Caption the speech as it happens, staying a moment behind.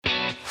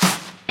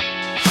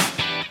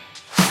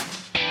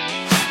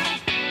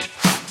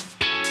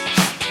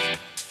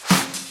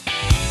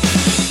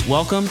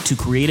Welcome to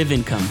Creative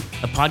Income,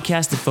 a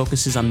podcast that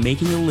focuses on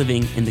making a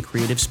living in the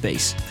creative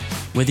space.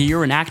 Whether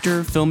you're an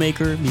actor,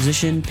 filmmaker,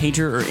 musician,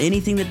 painter, or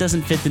anything that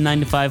doesn't fit the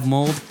 9-to-5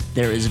 mold,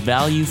 there is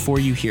value for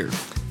you here.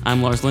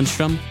 I'm Lars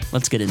Lindstrom.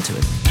 Let's get into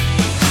it.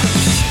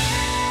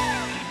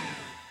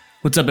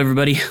 What's up,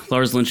 everybody?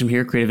 Lars Lindstrom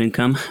here, Creative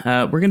Income.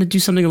 We're going to do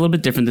something a little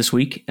bit different this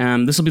week.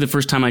 This will be the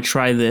first time I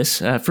try this.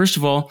 First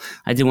of all,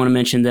 I did want to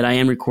mention that I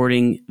am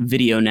recording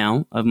video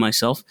now of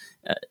myself.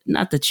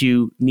 Not that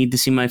you need to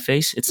see my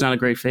face. It's not a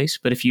great face,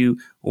 but if you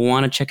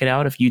want to check it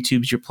out, if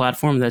YouTube's your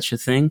platform, that's your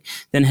thing,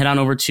 then head on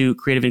over to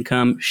Creative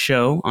Income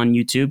Show on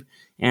YouTube,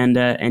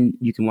 and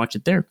you can watch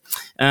it there.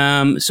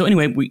 So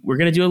anyway, we're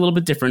going to do a little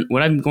bit different.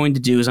 What I'm going to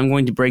do is I'm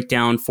going to break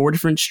down 4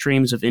 different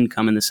streams of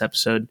income in this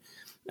episode.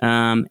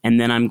 And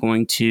then I'm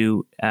going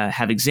to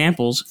have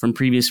examples from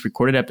previous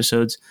recorded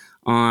episodes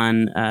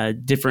on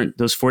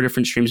those 4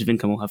 different streams of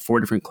income. We'll have 4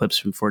 different clips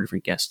from 4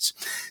 different guests.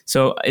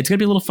 So it's going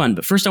to be a little fun.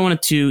 But first, I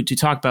wanted to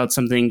talk about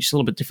something just a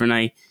little bit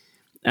different.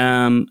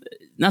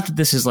 Not that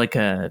this is like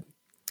a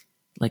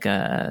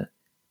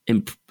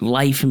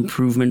life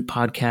improvement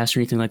podcast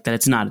or anything like that.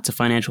 It's not. It's a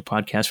financial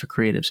podcast for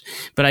creatives.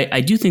 But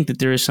I do think that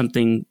there is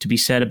something to be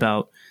said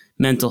about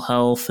mental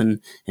health and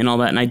all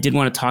that. And I did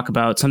want to talk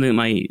about something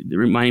that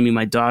reminded me,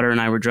 my daughter and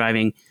I were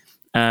driving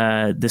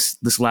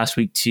this last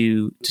week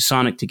to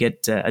Sonic to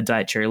get a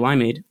Diet Cherry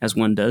Limeade, as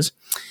one does.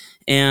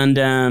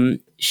 And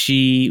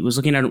she was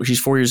looking at it.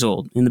 She's 4 years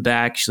old. In the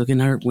back, she's looking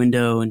at her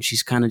window, and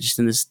she's kind of just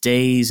in this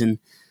daze. And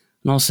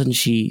all of a sudden,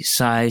 she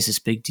sighs this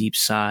big, deep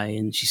sigh,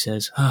 and she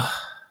says, "Oh,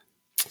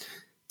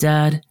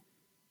 Dad,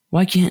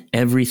 why can't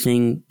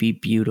everything be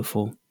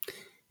beautiful?"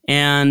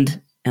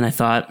 And I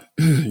thought,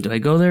 do I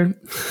go there?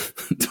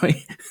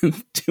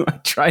 do I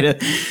try to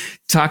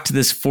talk to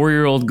this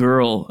 4-year-old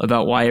girl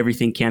about why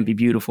everything can't be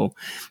beautiful?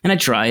 And I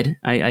tried.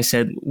 I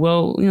said,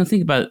 well,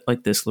 think about it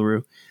like this,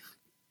 LaRue.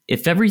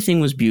 If everything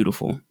was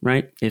beautiful,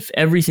 right? If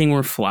everything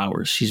were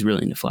flowers, she's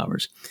really into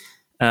flowers.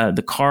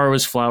 The car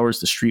was flowers,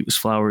 the street was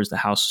flowers, the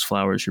house was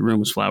flowers, your room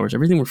was flowers,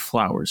 everything were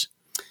flowers.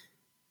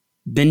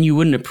 Then you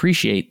wouldn't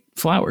appreciate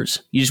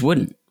flowers. You just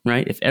wouldn't,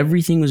 right? If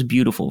everything was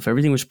beautiful, if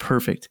everything was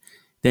perfect,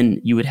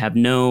 then you would have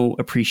no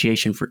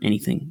appreciation for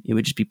anything. It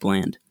would just be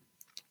bland.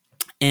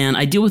 And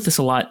I deal with this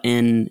a lot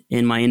in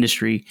my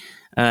industry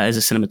as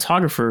a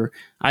cinematographer.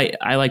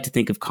 I like to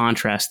think of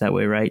contrast that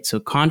way, right? So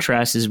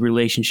contrast is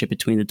relationship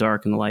between the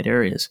dark and the light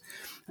areas.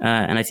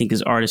 And I think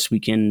as artists, we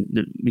can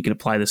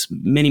apply this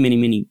many, many,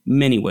 many,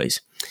 many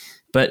ways.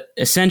 But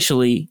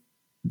essentially,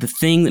 the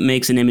thing that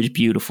makes an image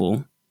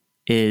beautiful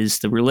is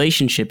the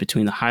relationship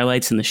between the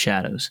highlights and the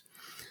shadows.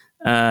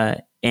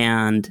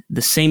 And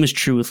the same is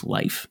true with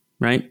life.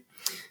 Right?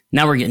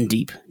 Now we're getting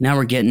deep. Now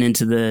we're getting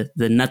into the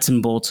nuts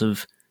and bolts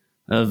of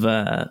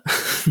I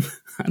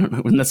don't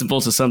know, nuts and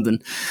bolts of something.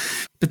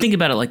 But think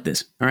about it like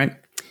this, all right?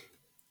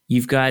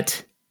 You've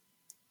got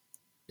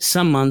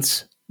some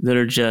months that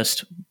are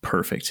just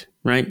perfect,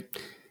 right?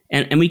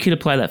 And we could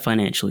apply that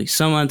financially.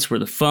 Some months where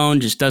the phone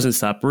just doesn't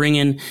stop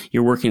ringing,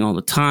 you're working all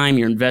the time,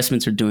 your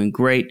investments are doing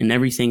great, and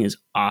everything is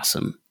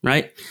awesome,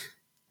 right?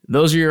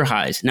 Those are your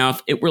highs. Now,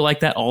 if it were like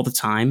that all the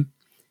time,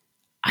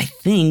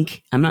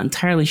 I'm not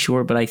entirely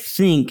sure, but I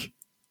think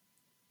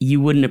you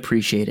wouldn't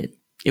appreciate it.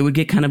 It would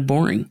get kind of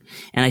boring.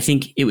 And I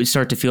think it would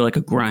start to feel like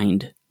a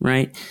grind,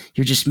 right?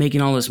 You're just making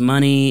all this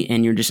money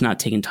and you're just not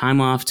taking time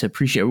off to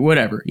appreciate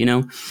whatever,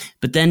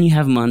 But then you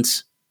have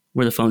months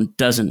where the phone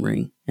doesn't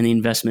ring and the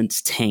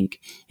investments tank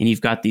and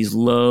you've got these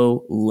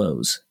low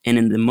lows. And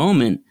in the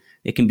moment,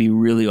 it can be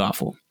really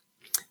awful.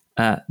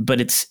 But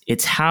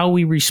it's how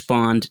we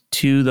respond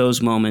to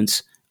those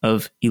moments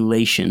of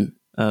elation,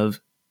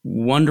 of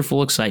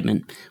wonderful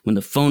excitement when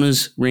the phone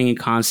is ringing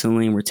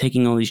constantly and we're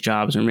taking all these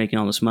jobs and we're making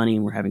all this money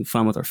and we're having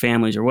fun with our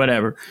families or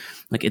whatever.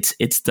 Like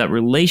it's that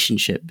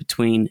relationship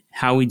between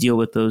how we deal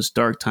with those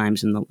dark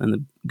times and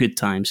the good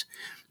times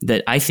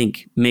that I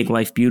think make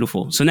life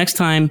beautiful. So next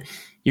time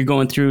you're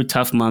going through a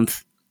tough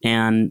month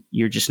and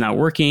you're just not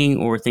working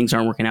or things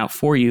aren't working out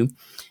for you,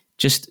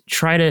 just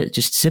try to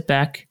just sit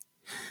back,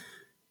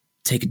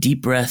 take a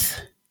deep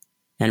breath,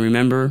 and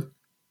remember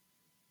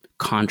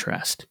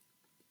contrast.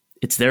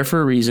 It's there for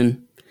a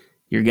reason.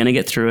 You're going to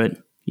get through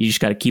it. You just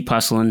got to keep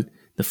hustling.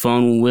 The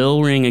phone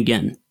will ring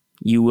again.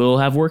 You will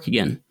have work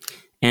again.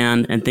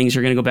 And things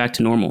are going to go back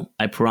to normal.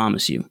 I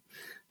promise you.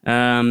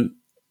 And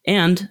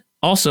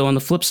also on the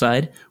flip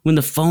side, when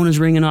the phone is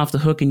ringing off the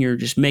hook and you're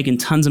just making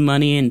tons of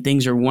money and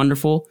things are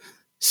wonderful,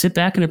 sit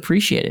back and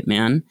appreciate it,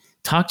 man.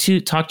 Talk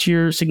to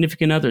your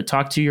significant other,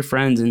 talk to your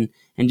friends and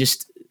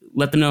just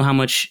let them know how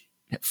much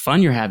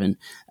fun you're having,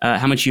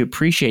 how much you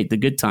appreciate the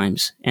good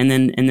times, and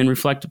then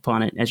reflect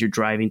upon it as you're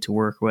driving to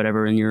work or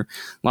whatever in your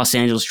Los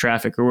Angeles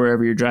traffic or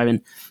wherever you're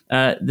driving,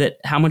 that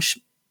how much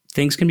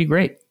things can be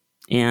great,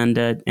 and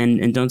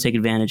don't take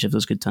advantage of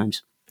those good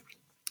times.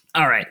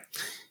 All right.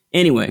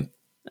 Anyway,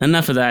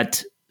 enough of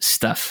that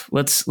stuff.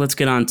 Let's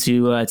get on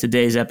to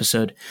today's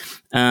episode.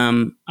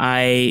 I'm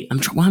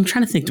trying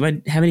to think. Do I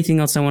have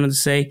anything else I wanted to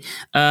say?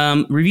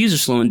 Reviews are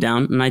slowing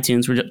down on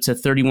iTunes. We're up to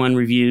 31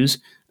 reviews.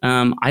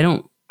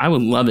 I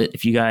would love it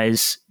if you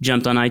guys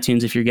jumped on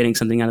iTunes if you're getting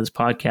something out of this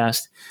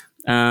podcast,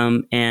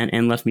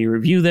 and left me a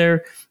review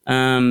there.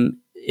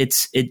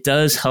 It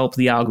does help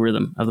the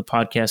algorithm of the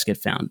podcast get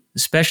found,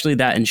 especially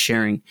that and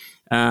sharing.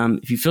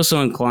 If you feel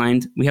so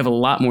inclined, we have a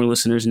lot more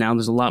listeners now.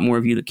 There's a lot more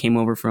of you that came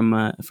over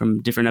from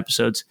different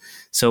episodes.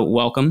 So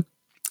welcome.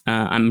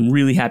 I'm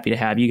really happy to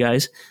have you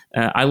guys.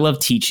 I love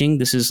teaching.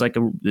 This is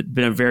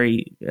been a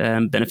very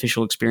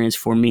beneficial experience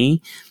for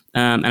me.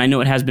 And I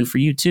know it has been for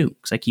you too,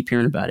 because I keep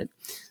hearing about it.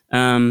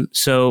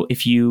 So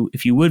if you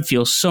would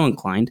feel so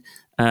inclined,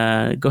 go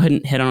ahead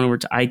and head on over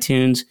to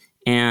iTunes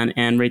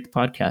and rate the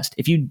podcast.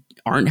 If you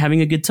aren't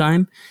having a good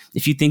time,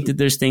 if you think that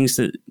there's things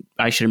that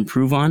I should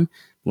improve on,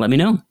 let me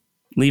know.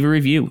 Leave a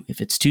review.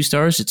 If it's 2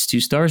 stars, it's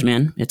 2 stars,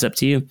 man. It's up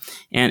to you.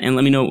 And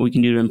let me know what we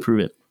can do to improve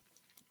it.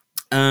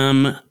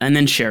 And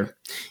then share.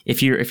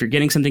 If you're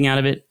getting something out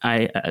of it,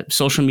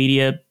 social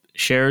media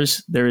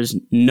shares, there is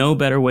no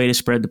better way to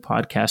spread the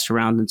podcast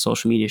around than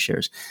social media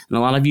shares. And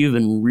a lot of you have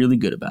been really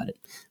good about it.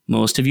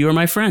 Most of you are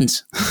my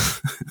friends.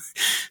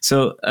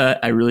 So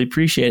I really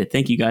appreciate it.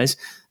 Thank you guys.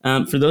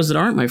 For those that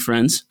aren't my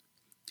friends,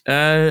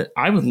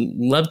 I would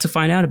love to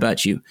find out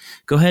about you.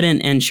 Go ahead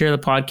and share the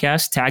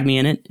podcast. Tag me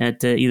in it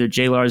at either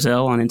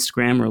jlarsl on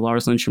Instagram or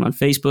Lars Lindstrom on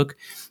Facebook,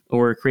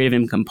 or Creative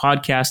Income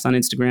Podcast on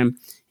Instagram.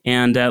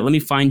 And let me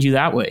find you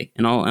that way,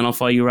 and I'll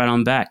follow you right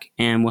on back,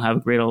 and we'll have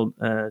a great old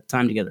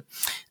time together.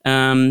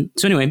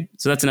 So anyway,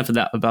 so that's enough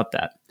about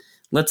that.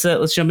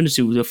 Let's jump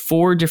into the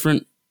 4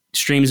 different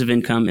streams of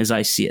income as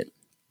I see it.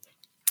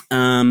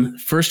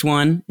 First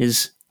one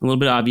is a little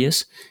bit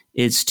obvious.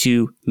 It's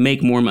to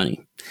make more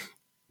money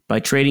by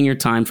trading your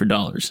time for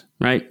dollars,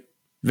 right?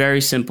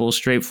 Very simple,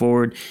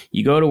 straightforward.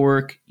 You go to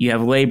work, you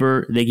have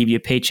labor, they give you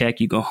a paycheck,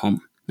 you go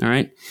home, all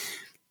right?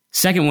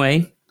 Second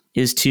way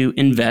is to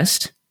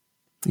invest.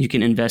 You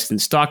can invest in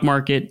the stock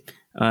market,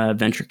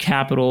 venture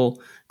capital,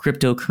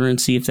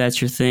 cryptocurrency, if that's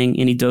your thing.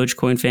 Any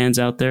Dogecoin fans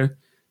out there?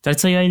 Did I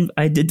tell you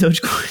I did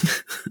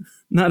Dogecoin?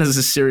 Not as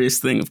a serious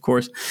thing, of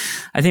course.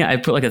 I think I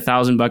put like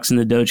 $1,000 in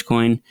the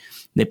Dogecoin.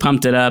 They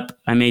pumped it up.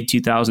 I made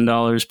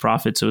 $2,000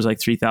 profit, so it was like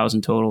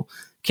 $3,000 total.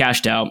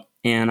 Cashed out,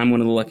 and I'm one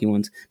of the lucky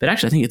ones. But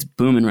actually, I think it's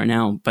booming right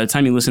now. By the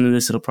time you listen to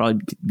this, it'll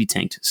probably be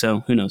tanked.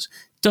 So who knows?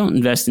 Don't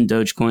invest in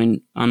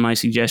Dogecoin on my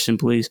suggestion,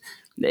 please.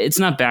 It's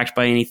not backed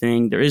by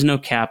anything. There is no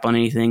cap on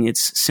anything.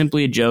 It's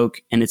simply a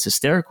joke, and it's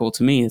hysterical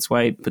to me. That's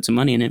why I put some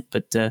money in it,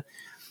 but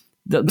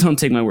don't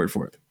take my word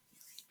for it.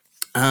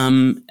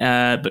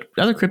 But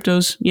other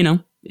cryptos,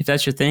 if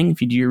that's your thing,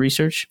 if you do your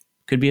research,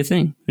 could be a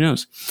thing. Who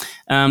knows?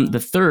 The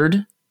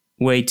third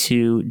way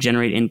to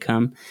generate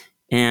income,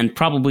 and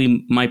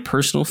probably my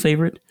personal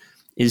favorite,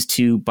 is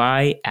to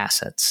buy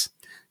assets.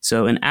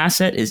 So an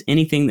asset is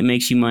anything that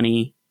makes you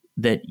money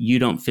that you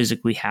don't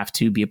physically have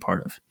to be a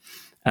part of.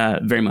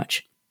 Very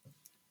much.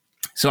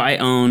 So I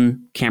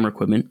own camera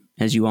equipment.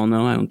 As you all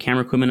know, I own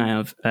camera equipment. I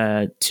have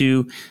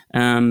 2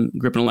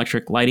 Gripen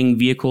electric lighting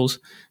vehicles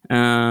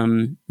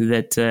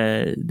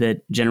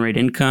that generate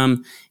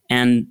income.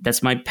 And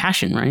that's my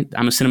passion, right?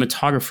 I'm a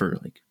cinematographer.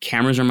 Like,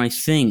 cameras are my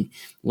thing.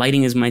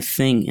 Lighting is my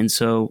thing. And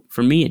so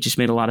for me, it just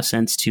made a lot of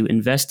sense to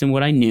invest in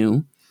what I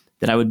knew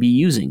that I would be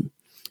using.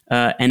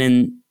 And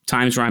in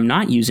times where I'm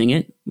not using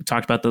it, we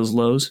talked about those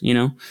lows,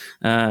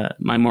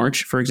 my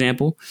March, for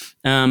example,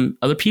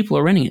 other people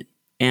are renting it,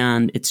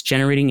 and it's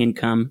generating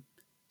income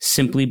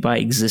simply by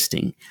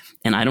existing.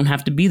 And I don't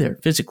have to be there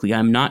physically.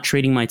 I'm not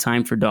trading my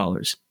time for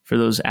dollars for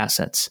those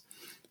assets.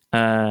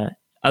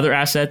 Other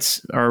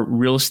assets are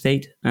real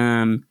estate.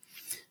 The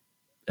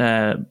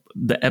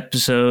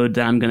episode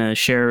that I'm going to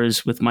share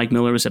is with Mike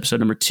Miller, was episode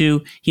number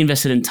 2. He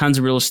invested in tons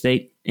of real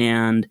estate,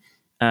 and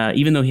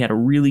even though he had a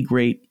really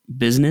great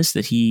business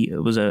that he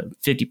was a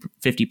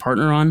 50-50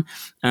 partner on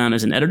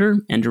as an editor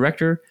and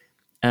director,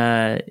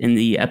 in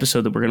the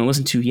episode that we're going to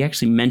listen to, he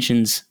actually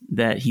mentions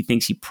that he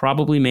thinks he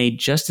probably made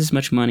just as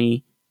much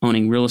money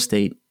owning real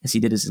estate as he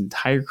did his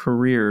entire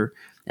career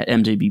at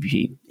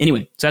MJBP.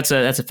 Anyway, so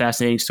that's a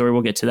fascinating story.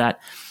 We'll get to that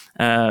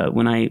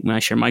when I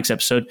share Mike's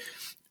episode.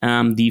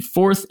 The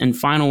fourth and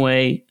final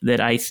way that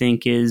I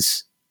think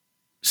is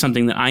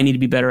something that I need to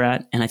be better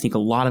at, and I think a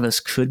lot of us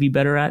could be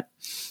better at,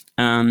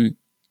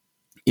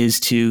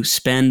 is to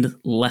spend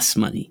less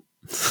money,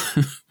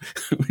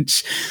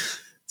 which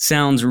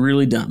sounds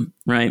really dumb,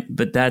 right?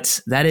 But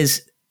that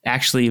is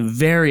actually a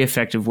very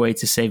effective way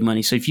to save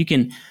money. So if you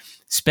can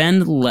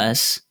spend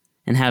less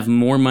and have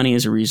more money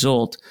as a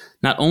result,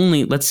 not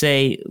only, let's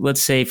say,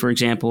 for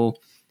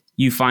example,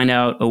 you find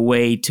out a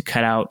way to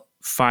cut out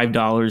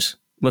 $5.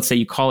 Let's say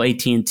you call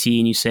AT&T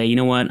and you say, you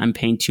know what, I'm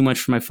paying too much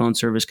for my phone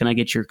service. Can I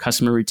get your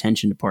customer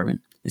retention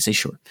department? They say,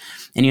 sure.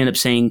 And you end up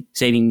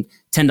saving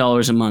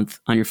 $10 a month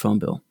on your phone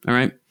bill. All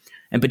right.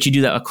 But you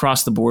do that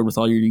across the board with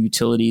all your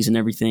utilities and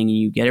everything, and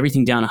you get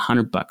everything down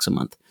 $100 a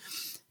month.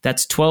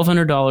 That's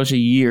 $1,200 a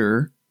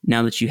year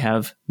now that you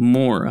have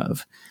more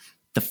of.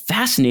 The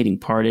fascinating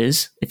part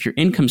is, if your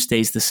income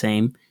stays the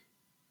same,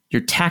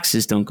 your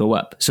taxes don't go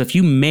up. So if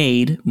you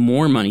made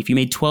more money, if you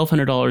made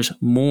 $1,200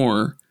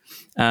 more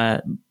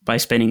by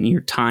spending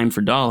your time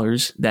for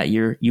dollars, that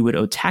you would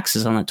owe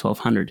taxes on that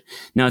 $1,200.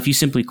 Now, if you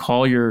simply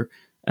call your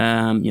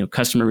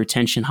customer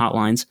retention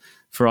hotlines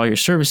for all your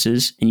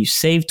services and you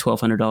save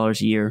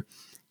 $1,200 a year,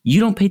 you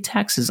don't pay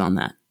taxes on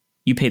that.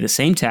 You pay the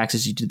same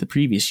taxes you did the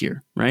previous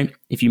year, right?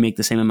 If you make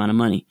the same amount of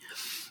money,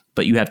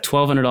 but you have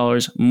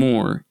 $1,200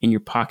 more in your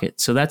pocket.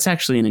 So that's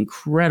actually an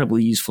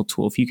incredibly useful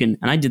tool. If you can,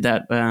 and I did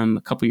that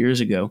a couple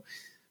years ago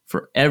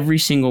for every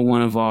single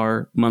one of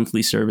our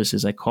monthly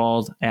services. I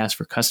called, asked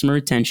for customer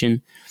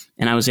retention,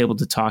 and I was able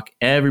to talk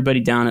everybody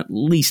down at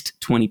least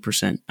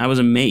 20%. I was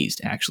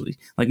amazed, actually.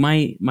 Like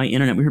my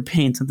internet, we were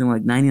paying something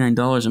like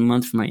 $99 a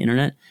month for my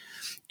internet,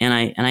 and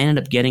I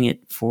ended up getting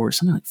it for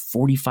something like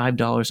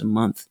 $45 a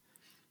month.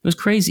 It was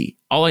crazy.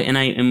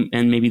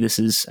 And maybe this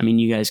is, I mean,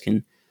 you guys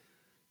can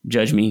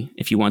judge me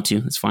if you want to.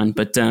 It's fine.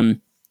 But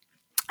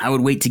I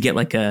would wait to get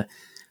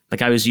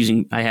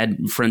I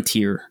had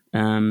Frontier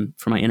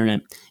for my internet.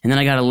 And then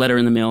I got a letter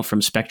in the mail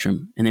from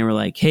Spectrum. And they were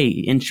like, hey,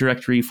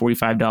 introductory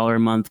 $45 a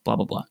month, blah,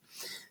 blah, blah.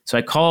 So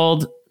I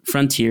called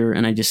Frontier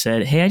and I just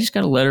said, hey, I just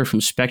got a letter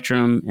from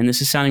Spectrum. And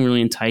this is sounding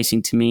really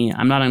enticing to me.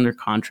 I'm not under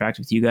contract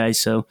with you guys.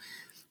 So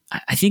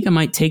I think I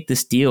might take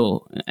this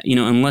deal,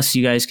 unless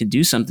you guys could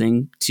do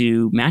something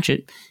to match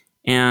it.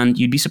 And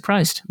you'd be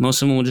surprised. Most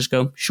of them will just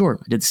go, sure.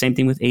 I did the same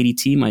thing with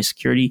ADT, my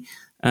security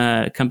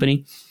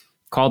company.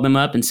 Called them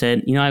up and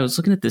said, I was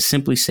looking at the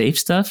Simply Safe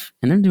stuff,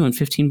 and they're doing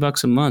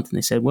 $15 a month. And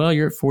they said, well,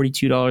 you're at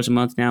 $42 a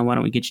month now. Why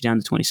don't we get you down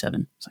to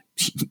 $27? It's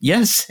like,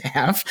 yes,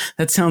 half.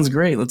 That sounds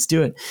great. Let's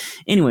do it.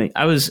 Anyway,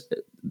 I was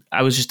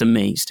just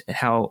amazed at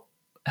how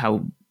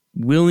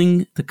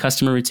willing the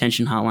customer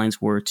retention hotlines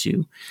were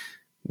to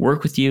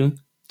work with you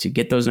to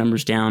get those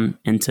numbers down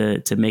and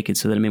to make it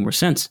so that it made more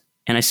sense.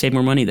 And I saved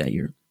more money that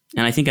year.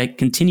 And I think I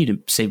continue to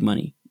save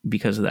money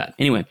because of that.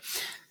 Anyway,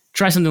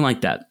 try something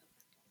like that.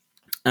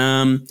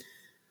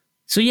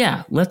 So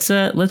yeah, let's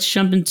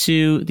jump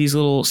into these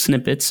little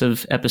snippets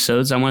of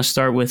episodes. I want to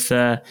start with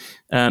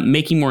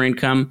making more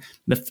income.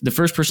 The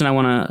first person I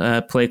want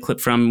to play a clip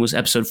from was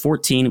episode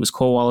 14. It was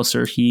Cole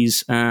Walliser.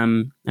 He's,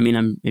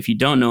 if you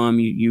don't know him,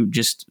 you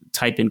just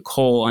type in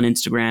Cole on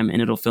Instagram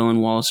and it'll fill in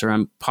Walliser.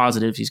 I'm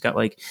positive he's got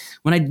when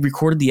I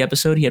recorded the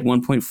episode, he had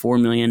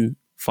 1.4 million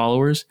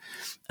followers.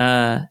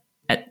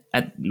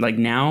 At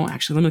now,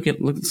 actually,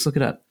 let's look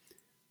it up.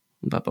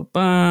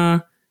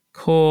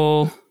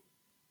 Cole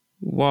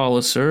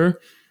Walliser,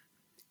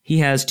 he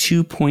has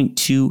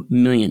 2.2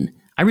 million.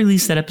 I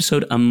released that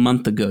episode a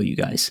month ago, you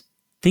guys.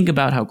 Think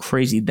about how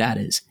crazy that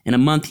is. In a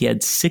month, he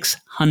had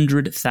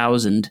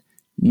 600,000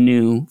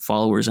 new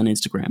followers on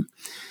Instagram,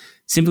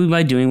 simply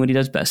by doing what he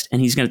does best.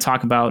 And he's going to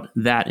talk about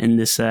that in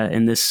this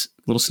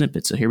little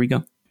snippet. So here we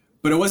go.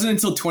 But it wasn't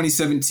until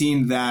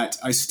 2017 that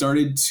I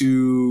started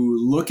to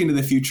look into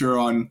the future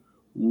on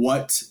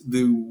what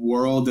the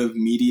world of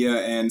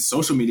media and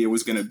social media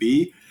was going to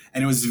be.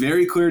 And it was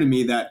very clear to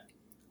me that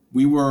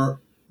we are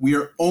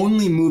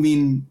only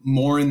moving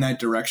more in that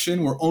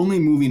direction. We're only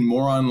moving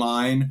more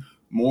online,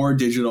 more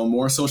digital,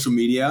 more social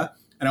media.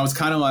 And I was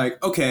kind of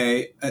like,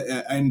 okay,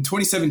 in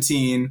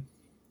 2017,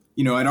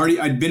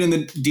 I'd been in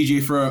the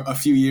DJ for a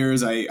few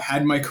years. I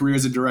had my career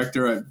as a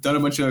director. I've done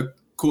a bunch of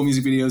cool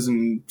music videos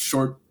and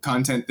short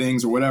content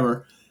things or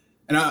whatever.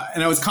 And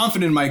I was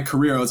confident in my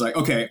career. I was like,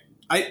 okay,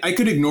 I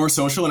could ignore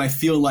social and I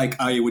feel like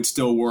I would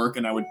still work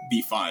and I would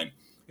be fine.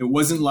 It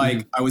wasn't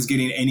like I was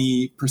getting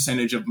any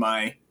percentage of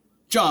my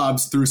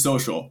jobs through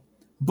social.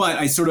 But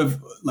I sort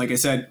of, like I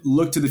said,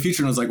 looked to the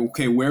future and I was like,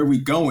 okay, where are we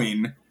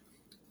going?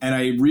 And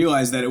I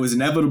realized that it was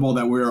inevitable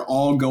that we were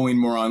all going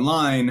more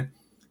online.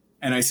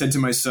 And I said to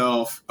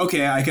myself,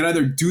 okay, I could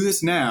either do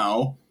this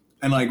now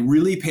and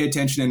really pay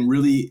attention and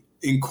really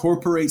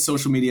incorporate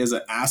social media as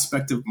an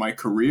aspect of my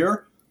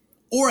career,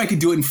 or I could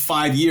do it in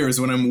 5 years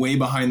when I'm way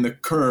behind the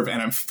curve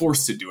and I'm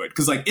forced to do it.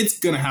 Because it's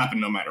going to happen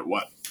no matter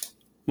what.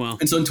 Wow.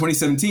 And so in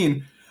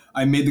 2017,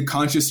 I made the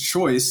conscious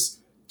choice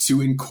to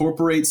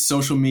incorporate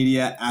social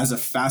media as a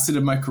facet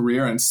of my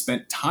career and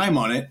spent time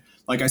on it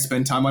like I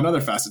spend time on other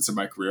facets of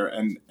my career.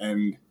 And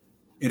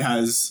it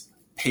has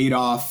paid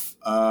off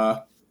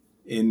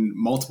in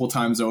multiple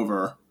times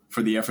over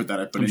for the effort that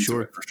I put into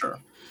it, for sure.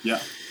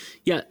 Yeah.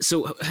 Yeah.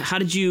 So how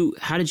did you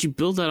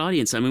build that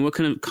audience? I mean, what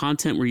kind of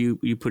content were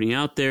you putting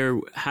out there?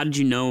 How did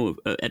you know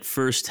at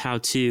first how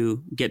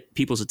to get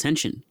people's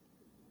attention?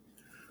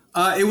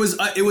 It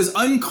was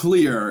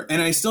unclear,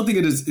 and I still think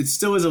it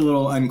still is a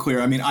little unclear.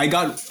 I mean, I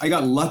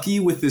got lucky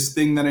with this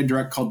thing that I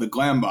direct called the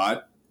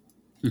GlamBot,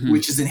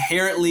 which is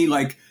inherently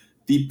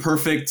the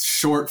perfect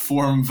short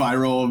form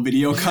viral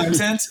video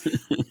content.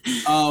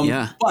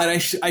 But I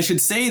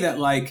should say that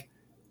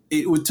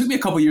it took me a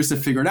couple years to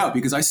figure it out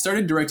because I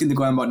started directing the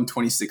GlamBot in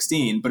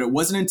 2016, but it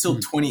wasn't until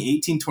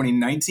 2018,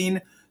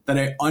 2019 that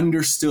I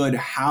understood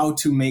how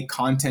to make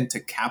content to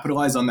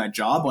capitalize on that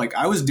job.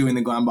 I was doing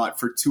the GlamBot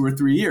for 2 or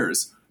 3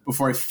 years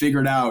before I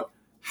figured out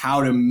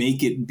how to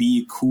make it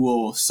be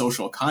cool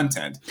social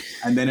content.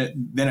 And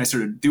then I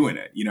started doing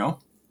it,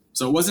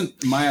 So it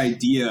wasn't my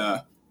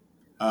idea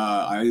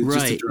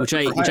Right, which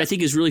I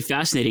think is really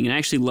fascinating, and I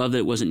actually love that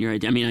it wasn't your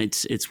idea. I mean,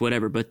 it's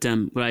whatever, but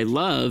what I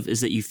love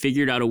is that you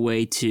figured out a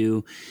way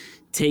to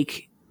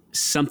take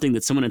something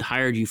that someone had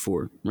hired you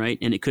for, right?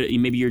 And it could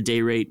maybe your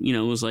day rate, it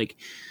was like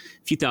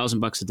a few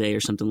 $1,000 a day or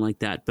something like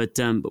that. But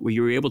what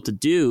you were able to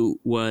do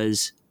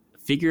was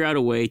figure out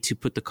a way to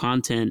put the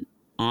content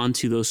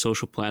onto those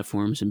social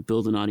platforms and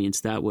build an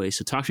audience that way.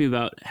 So talk to me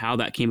about how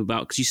that came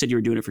about, because you said you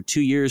were doing it for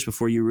 2 years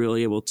before you were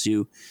really able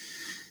to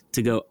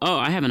go, oh,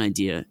 I have an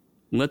idea.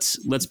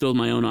 Let's build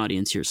my own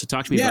audience here. So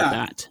talk to me about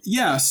that.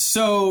 Yeah.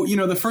 So,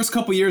 the first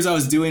couple years I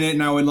was doing it,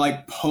 and I would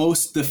like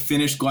post the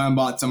finished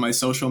Glambots on my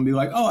social and be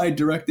like, oh, I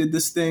directed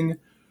this thing,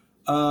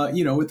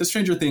 with the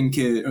Stranger Thing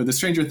kid or the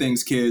Stranger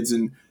Things kids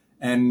and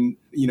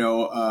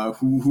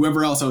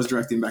whoever else I was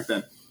directing back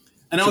then.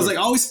 And I was like,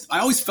 I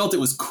always felt it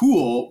was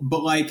cool,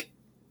 but like,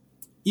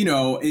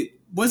 it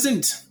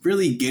wasn't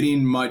really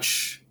getting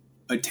much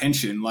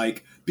attention,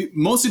 like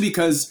mostly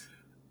because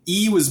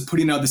E was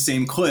putting out the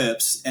same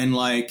clips and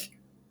like,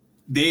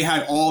 they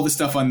had all the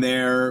stuff on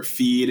their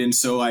feed. And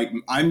so like,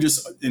 I'm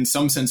just in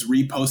some sense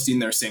reposting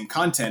their same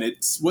content.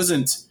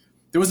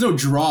 There was no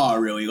draw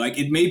really. Like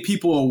it made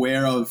people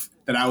aware of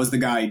that I was the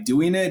guy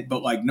doing it,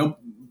 but like, no,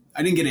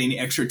 I didn't get any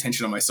extra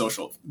attention on my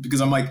social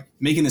because I'm like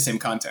making the same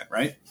content.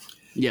 Right.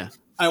 Yeah.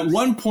 At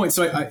one point,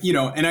 so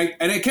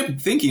I kept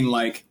thinking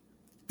like,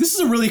 this is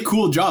a really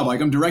cool job.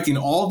 Like I'm directing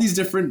all these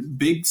different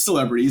big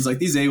celebrities, like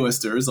these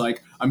A-listers,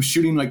 like I'm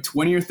shooting like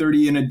 20 or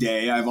 30 in a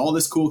day. I have all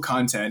this cool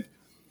content.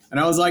 And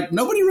I was like,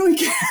 nobody really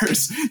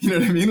cares. You know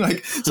what I mean? Like,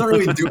 it's not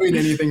really doing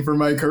anything for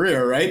my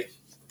career, right?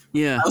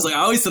 Yeah. I was like, I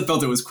always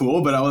felt it was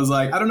cool, but I was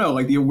like, I don't know,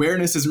 like the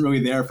awareness isn't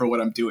really there for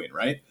what I'm doing,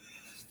 right?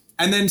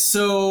 And then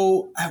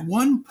so at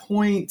one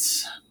point,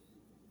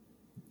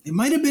 it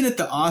might have been at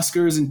the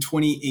Oscars in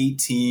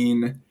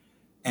 2018,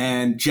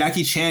 and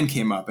Jackie Chan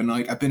came up. And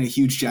like, I've been a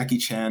huge Jackie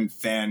Chan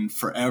fan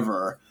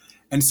forever.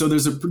 And so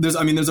there's a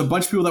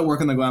bunch of people that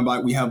work on the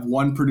Glambot. We have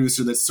one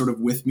producer that's sort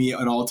of with me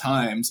at all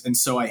times. And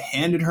so I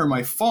handed her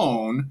my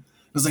phone.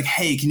 I was like,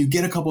 hey, can you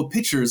get a couple of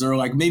pictures? Or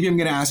like, maybe I'm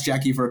going to ask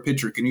Jackie for a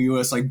picture. Can you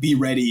just like be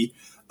ready?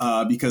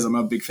 Because I'm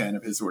a big fan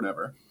of his or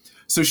whatever.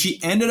 So she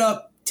ended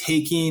up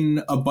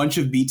taking a bunch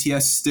of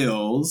BTS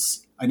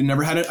stills. I didn't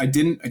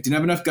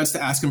have enough guts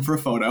to ask him for a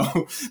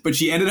photo, but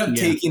she ended up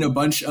taking a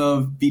bunch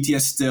of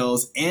BTS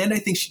stills. And I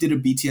think she did a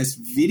BTS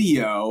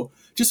video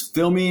just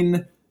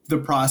filming the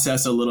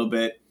process a little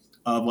bit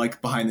of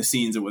like behind the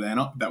scenes that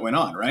went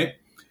on, right?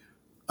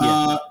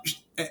 Yeah.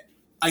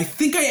 I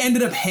think I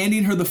ended up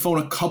handing her the phone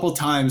a couple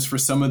times for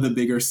some of the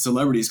bigger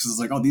celebrities because I was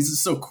like, oh, this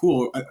is so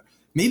cool.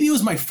 Maybe it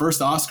was my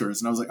first Oscars,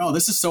 and I was like, oh,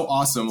 this is so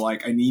awesome.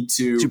 Like, I need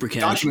to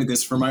document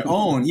this for my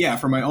own. Yeah,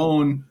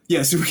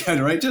 super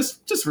casual, right? Just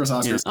first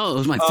Oscars. Yeah. Oh, it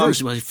was my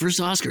first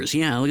Oscars.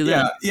 Yeah, look at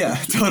that. Yeah,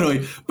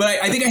 totally. But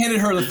I think I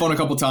handed her the phone a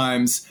couple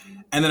times.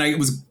 And then I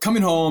was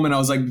coming home and I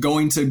was like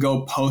going to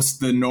go post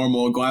the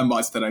normal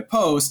Glambots that I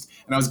post.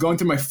 And I was going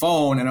through my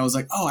phone and I was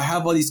like, oh, I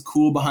have all these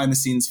cool behind the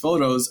scenes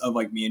photos of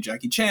like me and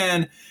Jackie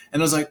Chan.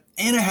 And I was like,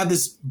 and I have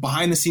this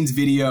behind the scenes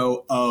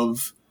video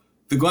of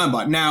the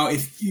Glambot. Now,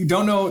 if you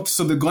don't know,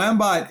 so the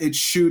Glambot, it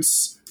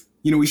shoots,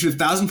 we shoot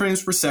 1,000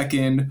 frames per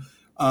second.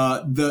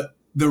 The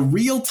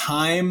real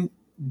time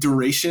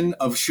duration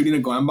of shooting a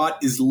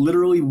Glambot is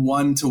literally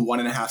 1 to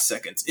 1.5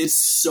 seconds. It's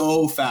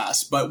so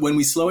fast. But when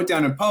we slow it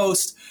down in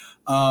post,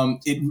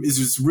 it is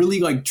this really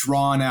like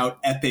drawn out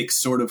epic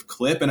sort of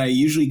clip. And I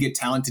usually get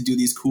talent to do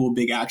these cool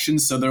big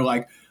actions. So they're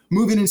like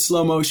moving in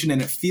slow motion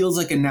and it feels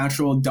like a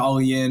natural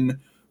Dalian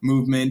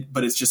movement,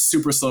 but it's just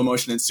super slow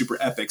motion and super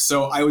epic.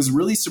 So I was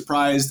really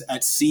surprised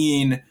at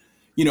seeing,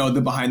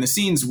 the behind the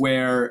scenes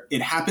where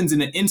it happens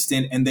in an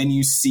instant and then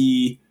you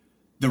see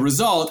the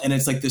result and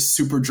it's like this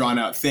super drawn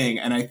out thing.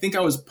 And I think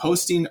I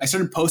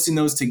started posting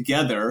those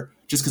together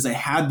just because I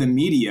had the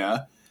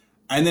media.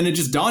 And then it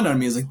just dawned on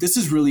me, it's like, this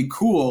is really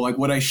cool. Like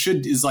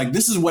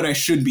this is what I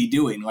should be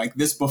doing. Like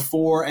this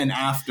before and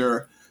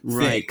after.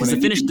 Right. Because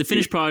the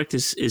finished product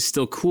is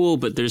still cool,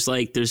 but there's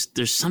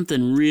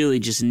something really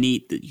just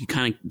neat that you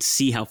kind of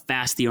see how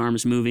fast the arm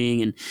is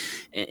moving.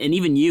 And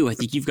even you, I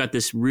think you've got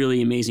this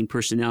really amazing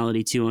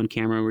personality too on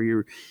camera where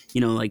you're,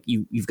 like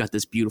you've got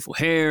this beautiful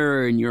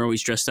hair and you're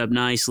always dressed up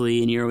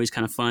nicely and you're always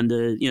kind of fun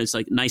to, it's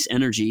like nice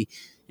energy.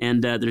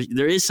 And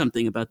there is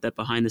something about that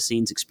behind the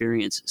scenes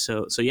experience.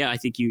 So yeah, I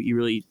think you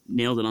really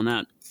nailed it on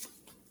that.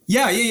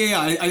 Yeah.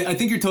 I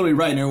think you're totally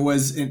right.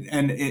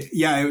 And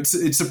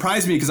it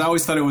surprised me because I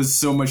always thought it was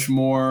so much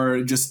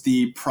more just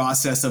the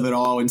process of it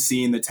all and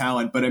seeing the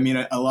talent. But I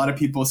mean, a lot of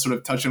people sort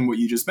of touch on what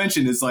you just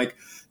mentioned is like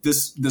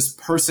this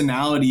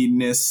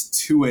personality-ness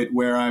to it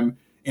where I'm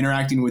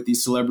interacting with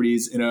these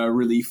celebrities in a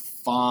really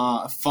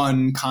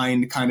fun,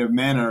 kind of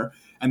manner.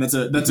 And that's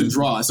a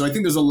draw. So I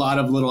think there's a lot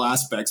of little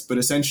aspects, but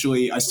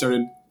essentially I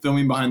started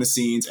filming behind the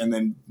scenes and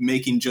then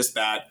making just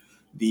that,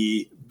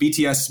 the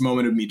BTS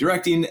moment of me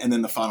directing and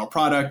then the final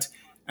product.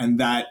 And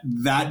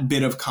that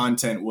bit of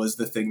content was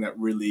the thing that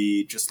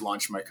really just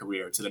launched my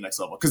career to the next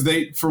level. Because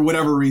for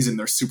whatever reason,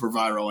 they're super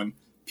viral and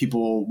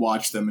people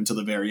watch them until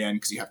the very end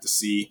because you have to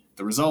see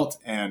the result.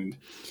 And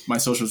my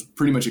socials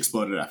pretty much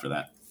exploded after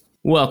that.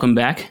 Welcome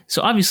back.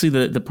 So obviously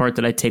the part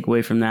that I take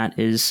away from that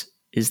is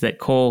that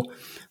Cole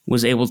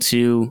was able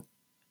to,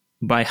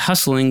 by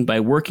hustling, by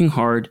working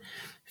hard,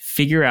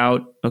 figure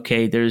out,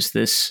 okay, there's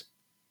this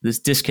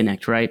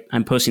disconnect, right?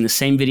 I'm posting the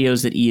same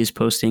videos that E is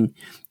posting,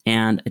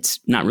 and it's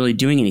not really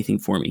doing anything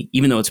for me.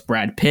 Even though it's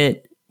Brad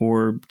Pitt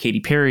or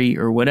Katy Perry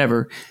or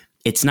whatever,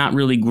 it's not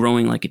really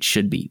growing like it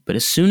should be. But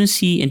as soon as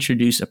he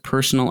introduced a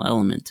personal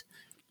element,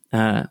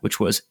 which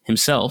was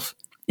himself,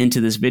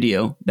 into this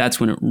video, that's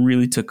when it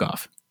really took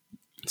off.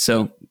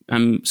 So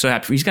I'm so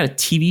happy. He's got a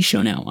TV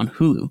show now on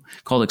Hulu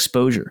called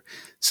Exposure.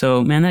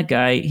 So man, that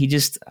guy, he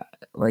just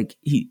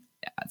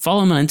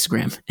follow him on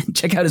Instagram and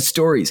check out his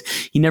stories.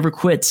 He never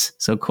quits.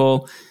 So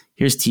Cole,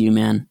 here's to you,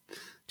 man.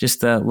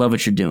 Just love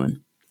what you're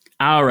doing.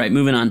 All right,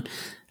 moving on.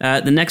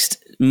 The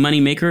next money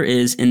maker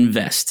is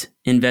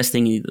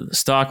investing in either the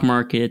stock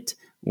market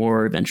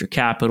or venture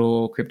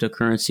capital,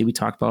 cryptocurrency. We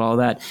talked about all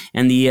that.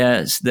 And the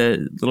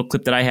little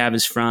clip that I have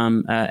is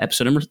from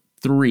episode number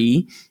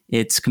 3.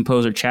 It's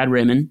composer Chad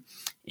Raymond,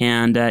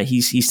 and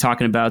he's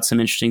talking about some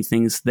interesting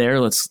things there.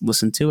 Let's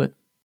listen to it.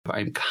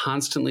 I'm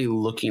constantly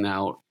looking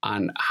out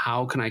on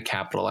how can I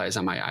capitalize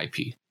on my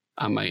IP,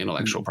 on my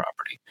intellectual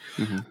property.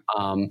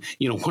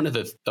 Mm-hmm. One of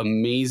the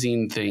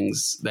amazing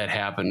things that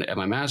happened at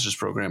my master's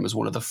program is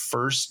one of the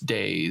first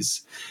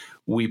days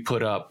we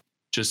put up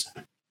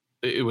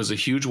it was a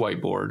huge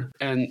whiteboard.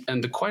 And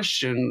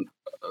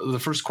the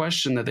first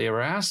question that they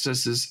ever asked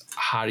us is,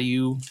 how do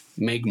you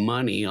make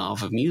money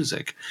off of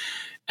music?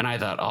 And I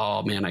thought,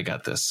 oh man, I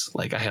got this.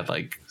 Like I had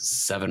like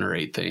 7 or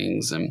 8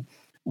 things, and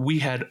we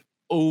had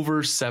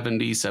over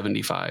 70,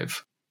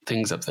 75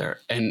 things up there.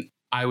 And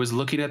I was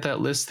looking at that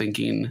list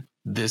thinking,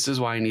 this is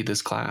why I need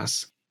this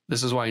class.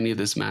 This is why I need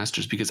this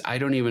master's, because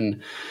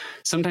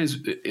sometimes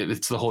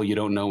it's the whole, you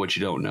don't know what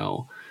you don't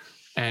know.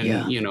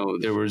 And,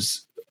 there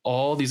was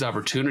all these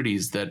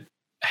opportunities that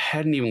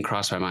hadn't even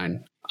crossed my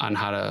mind on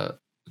how to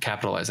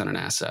capitalize on an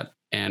asset.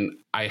 And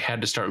I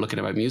had to start looking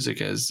at my music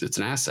as it's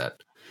an asset,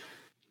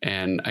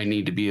 and I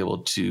need to be able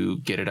to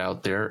get it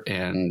out there.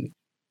 And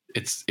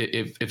if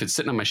it's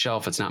sitting on my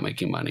shelf, it's not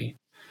making money.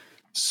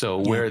 So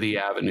where are the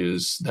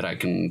avenues that I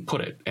can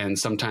put it? And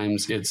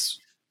sometimes it's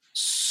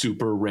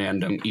super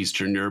random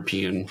Eastern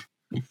European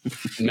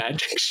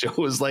magic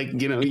shows.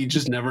 Like, you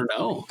just never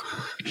know.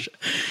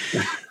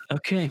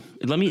 Okay.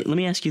 Let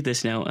me ask you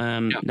this now.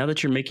 Now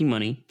that you're making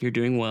money, you're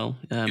doing well,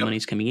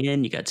 money's coming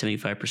in, you got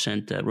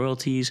 75%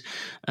 royalties.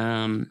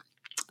 What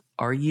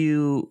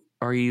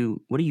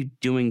are you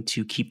doing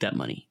to keep that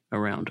money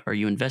around? Are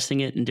you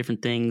investing it in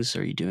different things?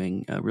 Are you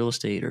doing real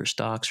estate or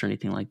stocks or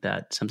anything like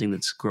that? Something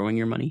that's growing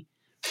your money?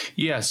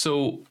 Yeah.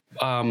 So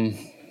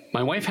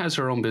my wife has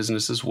her own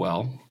business as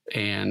well.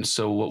 And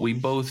so what we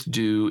both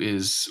do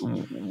is,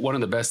 one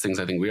of the best things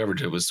I think we ever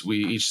did was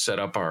we each set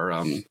up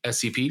our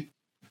SEP,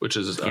 which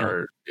is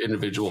our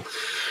individual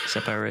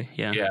SEP IRA.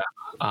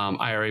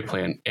 IRA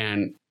plan.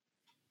 And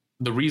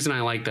the reason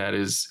I like that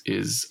is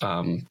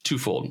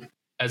twofold.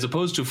 As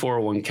opposed to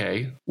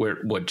 401k,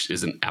 which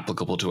isn't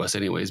applicable to us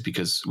anyways,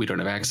 because we don't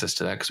have access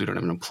to that because we don't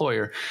have an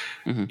employer.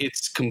 Mm-hmm.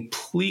 It's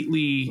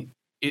completely,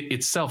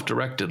 it's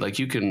self-directed. Like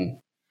you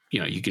can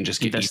just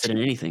get invested in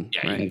anything.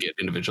 Yeah, right. You can get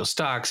individual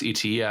stocks,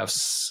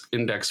 ETFs,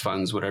 index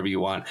funds, whatever you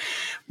want.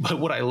 But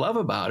what I love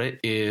about it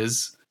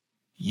is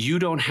you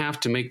don't have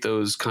to make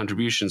those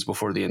contributions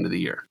before the end of the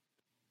year.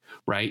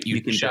 Right?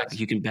 You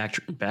can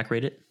back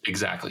rate it.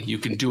 Exactly. You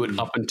can do it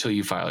up until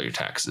you file your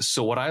taxes.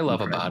 So what I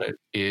love about it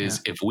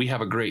is if we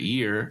have a great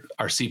year,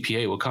 our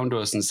CPA will come to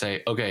us and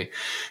say, okay,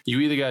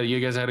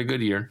 you guys had a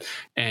good year,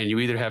 and you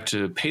either have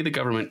to pay the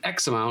government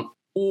X amount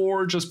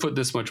or just put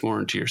this much more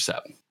into your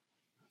SEP.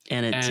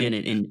 And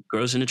it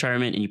grows in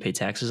retirement, and you pay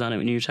taxes on it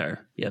when you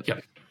retire.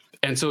 Yep.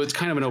 And so it's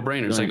kind of a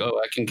no-brainer. It's like,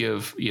 I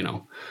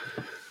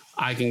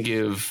can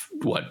give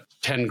what,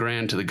 10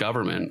 grand to the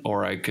government,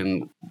 or I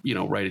can,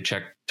 write a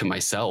check to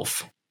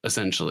myself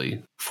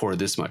essentially for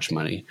this much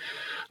money.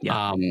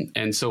 Yeah.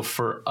 And so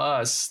for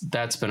us,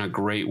 that's been a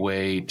great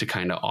way to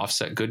kind of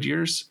offset good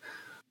years.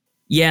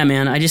 Yeah,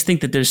 man. I just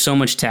think that there's so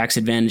much tax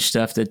advantage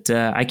stuff that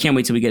I can't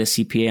wait till we get a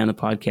CPA on the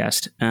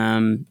podcast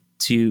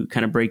to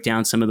kind of break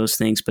down some of those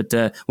things. But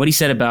what he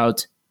said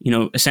about,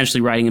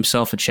 essentially writing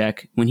himself a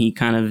check when he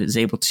kind of is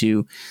able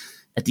to,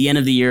 at the end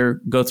of the year,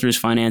 go through his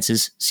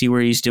finances, see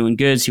where he's doing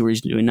good, see where he's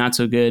doing not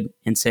so good,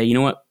 and say, you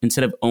know what,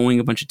 instead of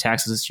owing a bunch of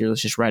taxes this year,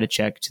 let's just write a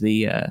check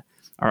to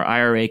our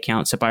IRA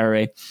account, SEP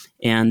IRA,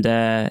 and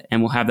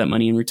we'll have that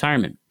money in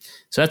retirement.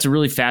 So that's a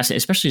really fascinating,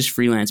 especially as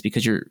freelance,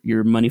 because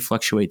your money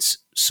fluctuates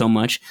so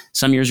much.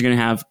 Some years you're going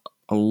to have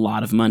a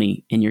lot of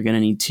money, and you're going to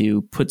need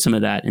to put some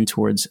of that in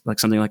towards like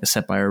something like a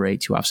SEP IRA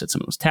to offset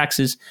some of those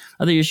taxes.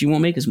 Other years you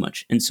won't make as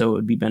much, and so it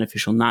would be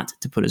beneficial not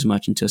to put as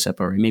much into a SEP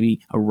IRA.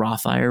 Maybe a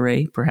Roth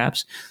IRA,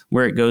 perhaps,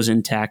 where it goes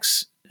in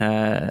tax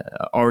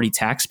already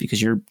taxed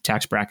because your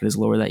tax bracket is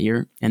lower that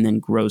year, and then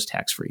grows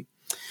tax free.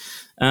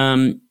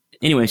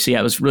 anyway, so yeah,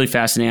 it was really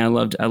fascinating.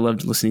 I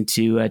loved listening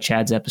to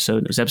Chad's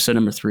episode. It was episode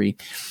number 3.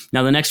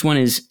 Now the next one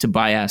is to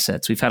buy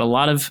assets. We've had a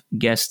lot of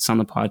guests on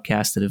the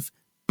podcast that have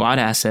bought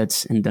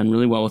assets and done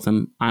really well with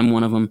them. I'm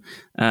one of them.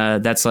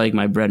 That's like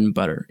my bread and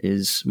butter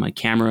is my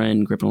camera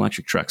and grip and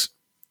electric trucks.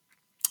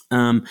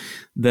 The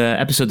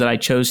episode that I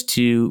chose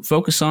to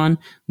focus on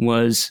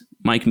was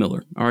Mike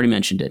Miller. I already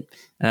mentioned it.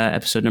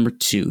 Episode number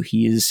 2.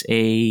 He is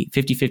a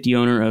 50-50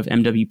 owner of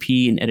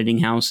MWP, an editing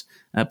house,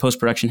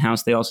 post-production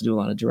house. They also do a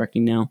lot of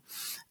directing now.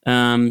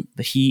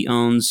 But he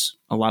owns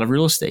a lot of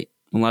real estate,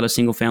 a lot of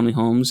single-family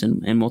homes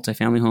and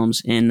multifamily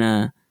homes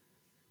in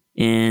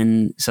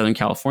Southern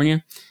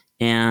California.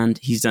 And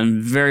he's done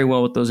very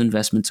well with those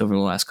investments over the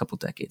last couple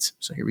of decades.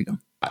 So here we go.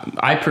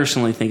 I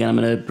personally think, and I'm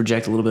going to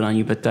project a little bit on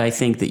you, but I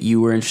think that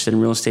you were interested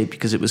in real estate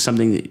because it was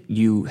something that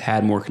you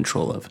had more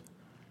control of.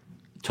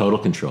 Total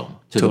control.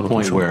 To the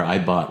point where I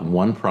bought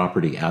one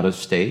property out of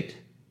state,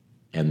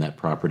 and that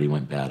property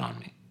went bad on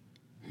me.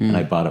 And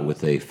I bought it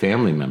with a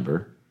family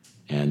member,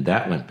 and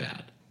that went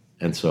bad.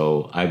 And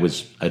so I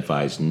was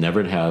advised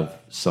never to have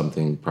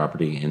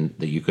property in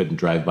that you couldn't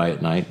drive by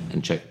at night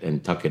and check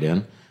and tuck it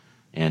in.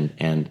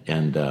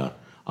 And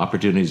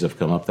opportunities have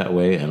come up that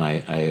way, and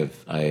I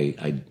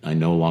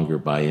no longer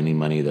buy any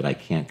money that I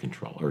can't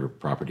control or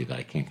property that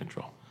I can't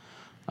control.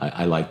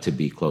 I like to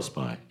be close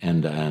by,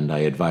 and I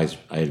advise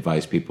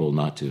people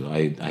not to.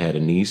 I had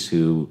a niece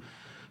who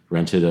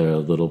rented a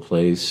little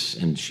place,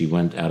 and she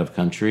went out of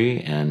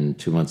country, and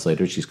 2 months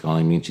later she's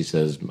calling me and she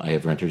says, I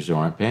have renters who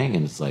aren't paying,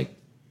 and it's like,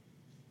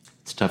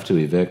 it's tough to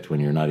evict when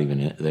you're not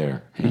even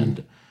there,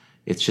 and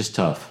it's just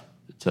tough.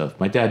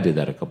 My dad did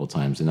that a couple of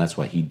times, and that's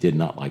why he did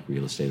not like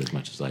real estate as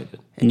much as I did.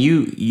 And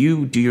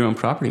you do your own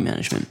property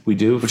management. We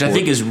do. Which I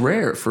think is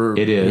rare for...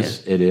 It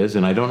is,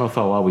 and I don't know if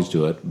I'll always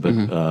do it, but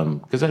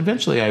because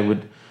eventually I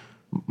would...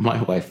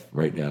 My wife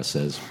right now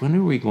says, when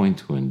are we going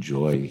to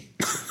enjoy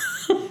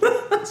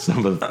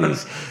some of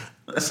the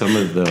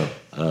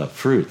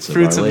fruits of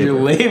your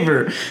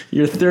labor,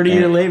 your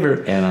 30-year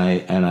labor? And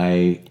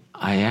I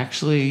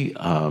actually,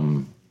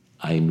 I'm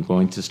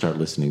going to start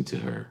listening to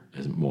her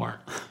more.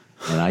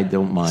 And I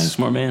don't mind.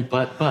 Smart man.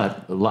 But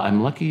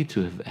I'm lucky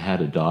to have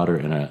had a daughter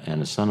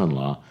and a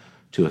son-in-law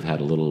to have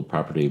had a little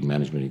property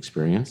management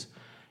experience.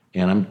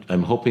 And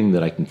I'm hoping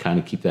that I can kind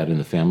of keep that in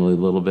the family a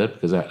little bit,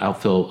 because I'll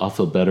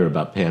feel better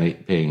about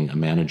paying a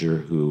manager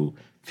who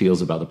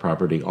feels about the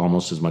property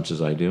almost as much as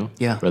I do,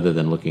 rather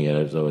than looking at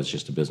it as though it's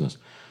just a business.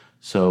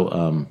 So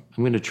I'm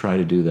going to try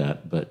to do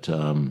that. But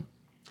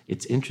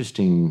it's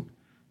interesting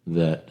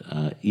that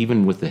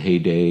even with the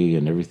heyday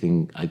and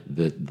everything,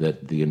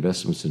 that the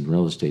investments in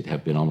real estate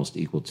have been almost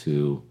equal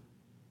to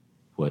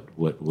what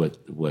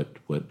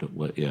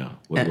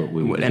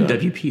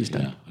MWP has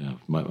done.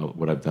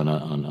 What I've done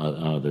on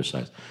other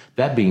sides.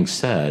 That being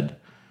said,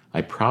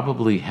 I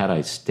probably, had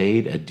I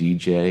stayed a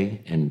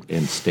DJ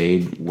and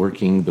stayed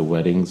working the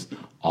weddings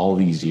all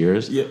these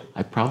years,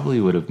 I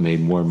probably would have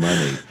made more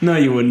money. No,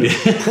 you wouldn't,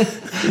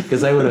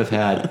 because I would have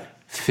had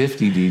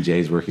 50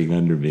 DJs working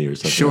under me or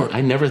something. Sure.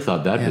 I never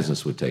thought that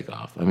business would take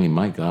off. I mean,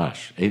 my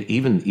gosh,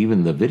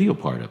 even the video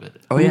part of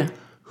it.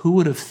 Who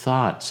would have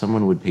thought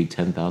someone would pay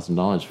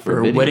 $10,000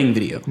 for a wedding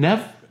video?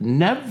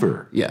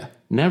 Never. Yeah.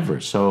 Never.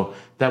 So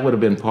that would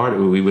have been part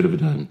of it. We would have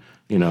done,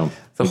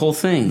 the whole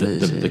thing,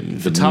 the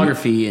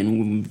photography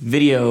and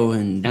video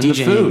and DJing the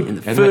food and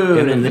the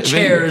food and the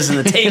chairs and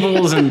the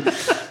tables and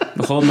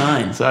the whole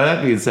nine. So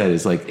that being said,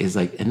 it's like,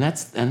 and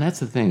that's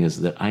the thing, is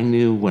that I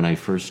knew when I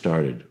first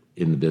started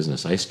in the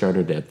business, I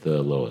started at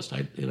the lowest.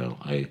 I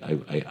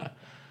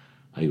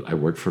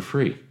worked for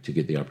free to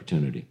get the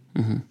opportunity.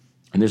 Mm-hmm.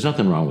 And there's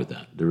nothing wrong with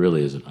that. There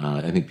really isn't.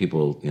 I think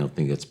people,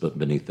 think it's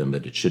beneath them,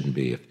 but it shouldn't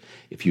be.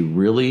 If you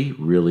really,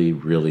 really,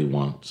 really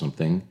want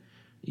something,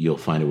 you'll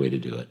find a way to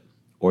do it,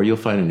 or you'll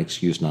find an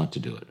excuse not to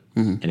do it.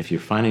 Mm-hmm. And if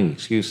you're finding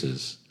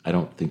excuses, I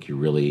don't think you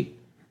really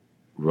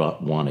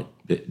want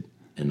it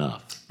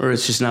enough, or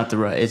it's just not the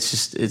right.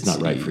 It's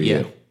not right for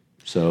you.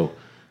 So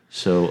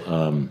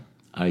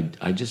I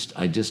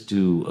just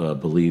do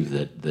believe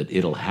that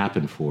it'll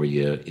happen for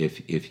you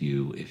if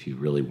you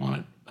really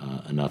want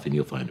it enough, and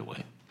you'll find a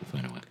way.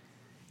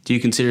 Do you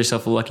consider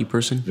yourself a lucky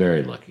person?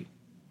 Very lucky.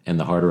 And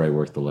the harder I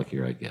work, the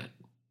luckier I get.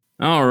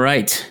 All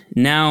right.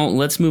 Now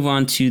let's move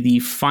on to the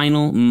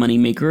final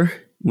moneymaker,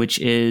 which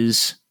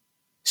is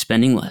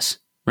spending less,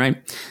 right?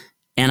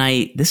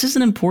 And this is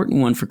an important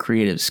one for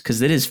creatives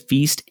because it is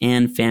feast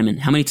and famine.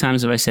 How many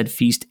times have I said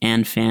feast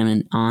and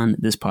famine on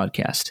this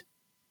podcast?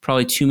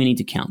 Probably too many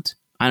to count.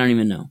 I don't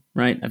even know,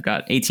 right? I've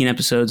got 18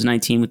 episodes,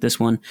 19 with this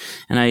one,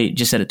 and I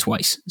just said it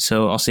twice.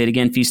 So I'll say it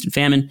again, feast and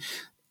famine.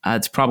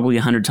 It's probably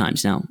 100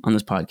 times now on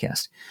this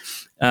podcast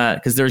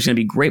because there's going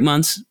to be great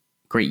months,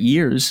 great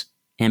years,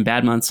 and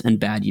bad months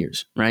and bad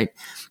years, right?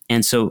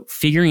 And so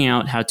figuring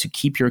out how to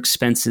keep your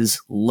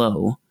expenses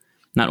low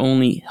not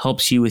only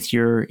helps you with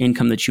your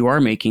income that you are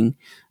making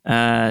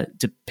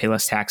to pay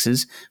less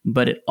taxes,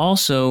 but it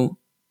also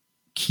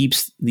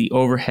keeps the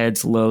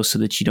overheads low so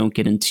that you don't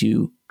get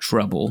into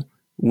trouble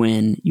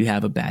when you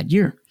have a bad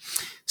year.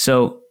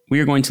 So we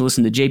are going to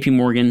listen to JP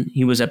Morgan.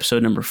 He was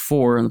episode number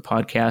 4 on the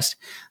podcast,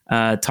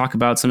 talk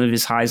about some of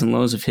his highs and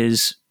lows of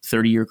his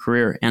 30-year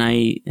career. And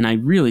I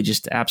really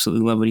just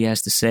absolutely love what he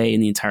has to say in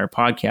the entire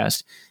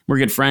podcast. We're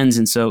good friends,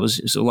 and so it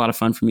was a lot of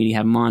fun for me to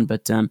have him on.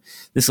 But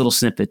this little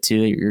snippet, too,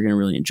 you're going to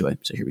really enjoy.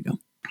 So here we go.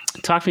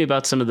 Talk to me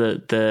about some of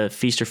the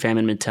feast or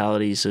famine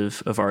mentalities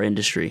of our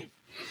industry.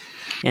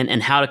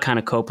 And how to kind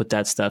of cope with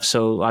that stuff.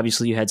 So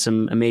obviously you had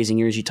some amazing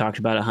years. You talked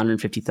about a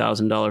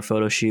 $150,000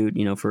 photo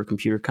shoot, for a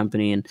computer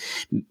company, and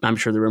I'm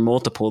sure there were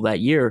multiple that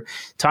year.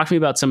 Talk to me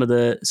about some of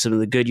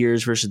the good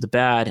years versus the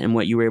bad, and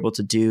what you were able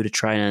to do to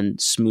try and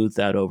smooth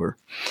that over.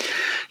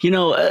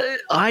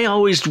 I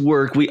always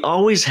worked. We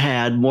always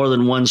had more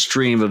than one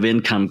stream of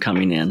income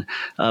coming in.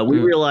 We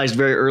realized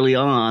very early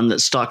on that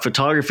stock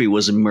photography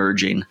was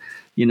emerging.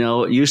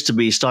 It used to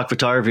be stock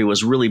photography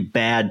was really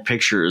bad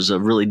pictures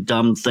of really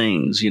dumb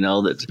things,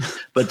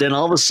 but then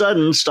all of a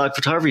sudden stock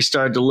photography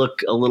started to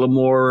look a little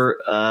more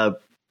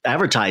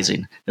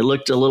advertising. It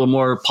looked a little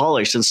more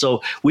polished. And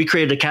so we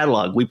created a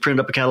catalog. We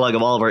printed up a catalog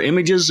of all of our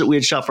images that we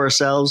had shot for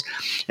ourselves,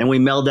 and we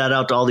mailed that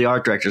out to all the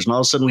art directors. And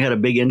all of a sudden we had a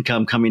big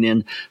income coming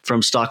in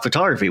from stock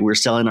photography. We were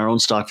selling our own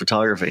stock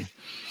photography.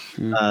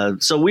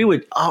 So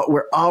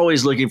we're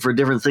always looking for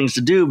different things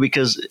to do,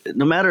 because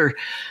no matter,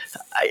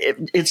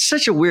 it's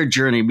such a weird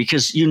journey,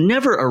 because you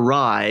never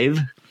arrive.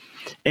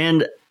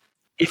 And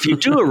if you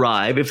do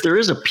arrive, if there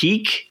is a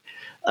peak,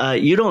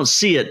 you don't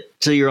see it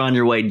till you're on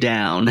your way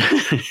down.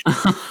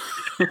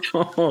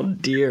 Oh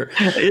dear,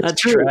 that's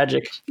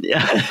tragic.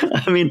 Yeah,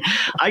 I mean,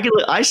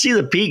 I see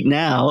the peak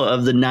now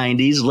of the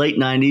 '90s, late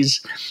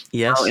 '90s,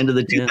 into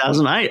the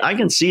 2000s. Yeah. I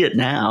can see it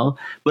now,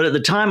 but at the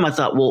time I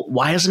thought, well,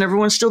 why isn't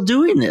everyone still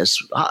doing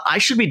this? I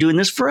should be doing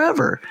this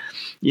forever,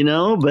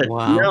 But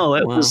no,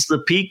 it was the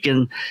peak,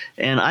 and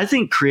I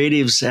think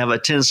creatives have a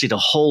tendency to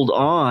hold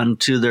on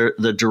to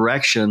the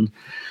direction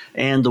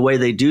and the way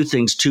they do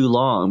things too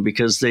long,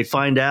 because they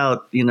find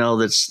out,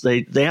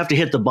 that they have to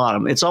hit the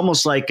bottom. It's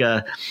almost like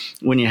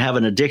when you have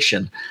an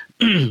addiction.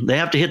 They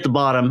have to hit the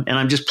bottom, and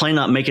I'm just plain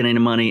not making any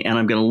money, and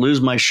I'm going to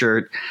lose my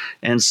shirt,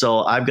 and so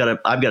I've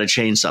got to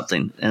change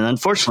something. And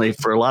unfortunately,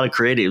 for a lot of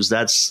creatives,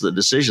 that's the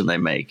decision they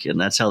make, and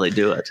that's how they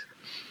do it.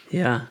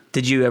 Yeah.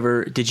 Did you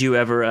ever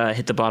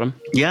hit the bottom?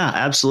 Yeah,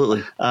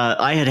 absolutely.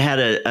 I had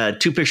a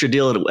 2-picture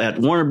deal at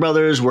Warner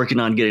Brothers, working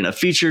on getting a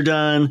feature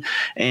done.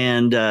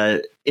 And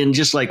in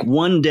just like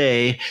one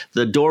day,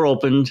 the door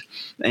opened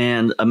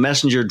and a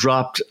messenger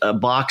dropped a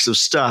box of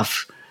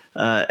stuff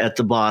at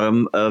the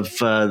bottom of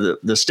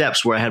the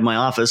steps where I had my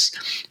office.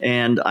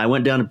 And I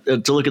went down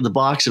to look at the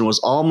box, and it was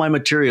all my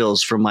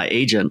materials from my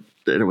agent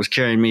that was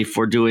carrying me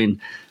for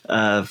doing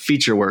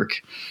feature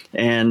work.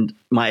 And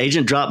my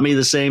agent dropped me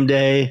the same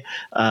day.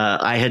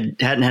 I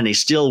hadn't had any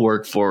still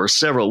work for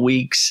several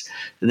weeks.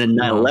 And then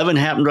 9/11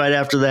 happened right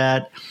after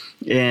that.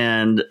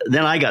 And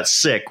then I got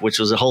sick, which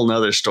was a whole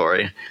nother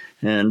story.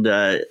 And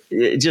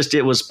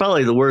it was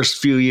probably the worst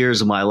few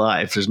years of my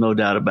life. There's no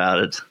doubt about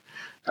it.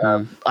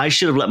 I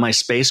should have let my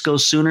space go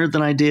sooner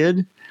than I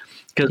did,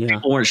 because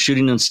people weren't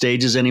shooting on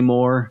stages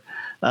anymore.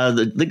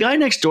 The guy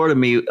next door to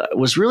me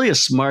was really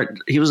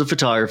he was a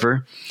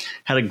photographer,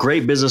 had a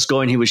great business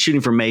going. He was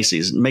shooting for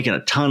Macy's, making a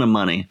ton of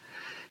money.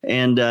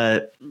 And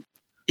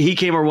he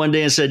came over one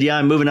day and said,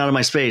 I'm moving out of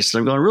my space. And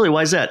I'm going, really?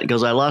 Why is that? He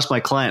goes, I lost my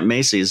client,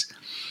 Macy's.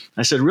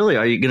 I said, really?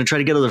 Are you going to try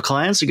to get other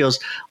clients? He goes,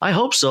 I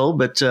hope so,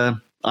 but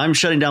I'm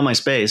shutting down my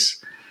space.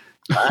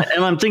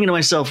 And I'm thinking to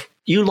myself,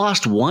 you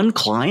lost one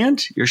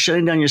client? You're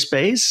shutting down your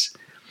space?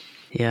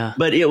 Yeah.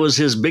 But it was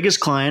his biggest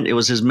client. It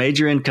was his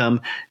major income,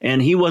 and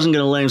he wasn't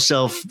going to let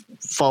himself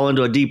fall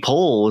into a deep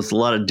hole with a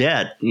lot of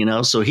debt,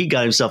 So he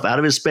got himself out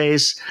of his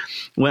space,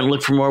 went and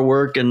looked for more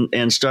work,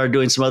 and started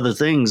doing some other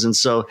things. And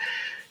so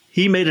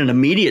he made an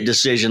immediate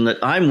decision that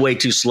I'm way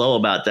too slow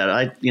about that.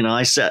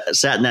 I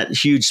sat in that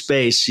huge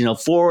space,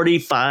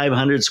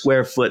 4,500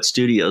 square foot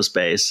studio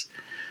space.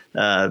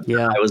 I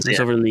was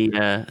over in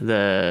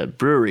the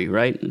brewery,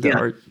 right?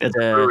 The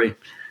brewery.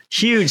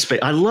 Huge space.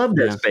 I loved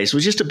that space. It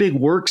was just a big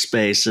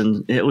workspace,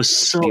 and it was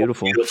so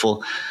beautiful.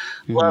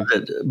 Mm-hmm. Loved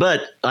it.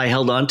 But I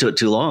held on to it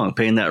too long,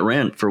 paying that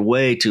rent for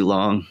way too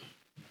long.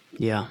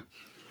 Yeah.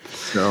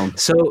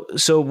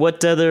 So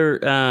what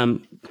other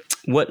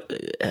what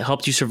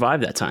helped you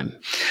survive that time?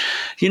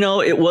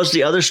 It was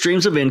the other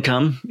streams of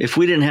income. If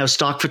we didn't have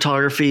stock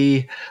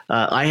photography,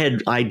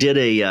 I did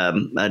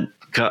a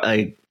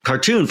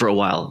cartoon for a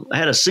while. I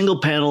had a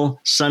single panel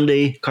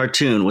Sunday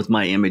cartoon with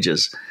my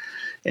images.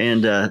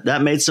 And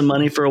that made some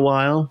money for a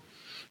while.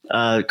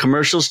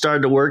 Commercials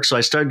started to work, so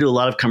I started to do a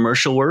lot of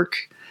commercial work,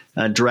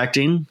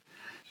 directing.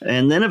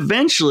 And then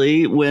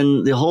eventually,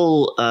 when the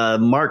whole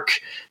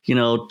Mark,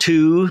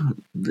 II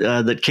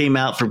that came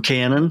out from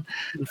Canon.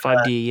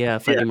 5D,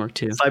 5D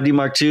Mark II. 5D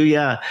Mark II,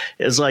 yeah.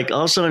 It's like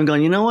all of a sudden I'm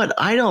going, you know what?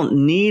 I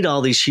don't need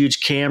all these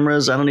huge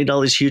cameras. I don't need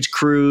all these huge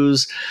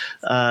crews.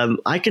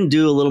 I can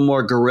do a little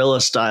more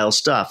guerrilla style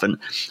stuff. And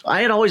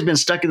I had always been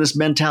stuck in this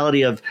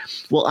mentality of,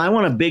 well, I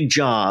want a big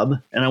job,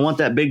 and I want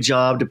that big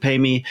job to pay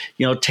me,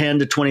 $10,000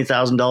 to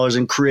 $20,000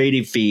 in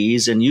creative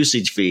fees and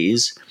usage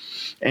fees.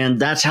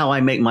 And that's how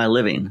I make my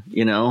living.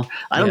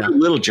 I don't do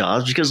little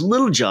jobs, because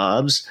little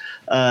jobs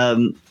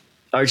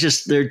are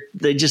just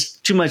they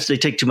just too much. They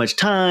take too much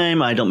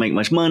time. I don't make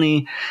much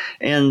money.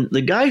 And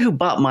the guy who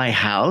bought my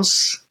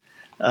house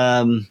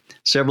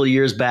several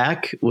years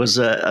back was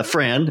a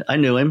friend. I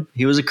knew him.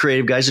 He was a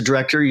creative guy. He's a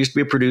director. He used to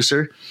be a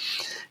producer.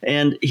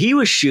 And he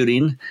was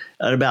shooting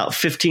at about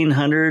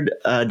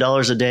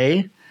 $1,500 a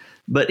day,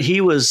 but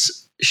he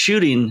was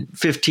shooting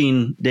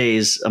 15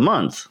 days a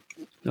month.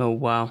 Oh,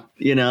 wow.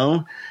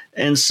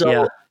 And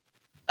so,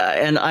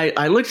 and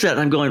I looked at it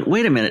and I'm going,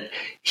 wait a minute,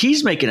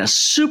 he's making a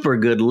super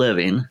good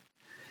living,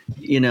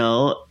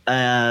 because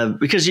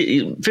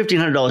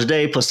 $1,500 a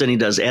day, plus then he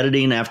does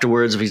editing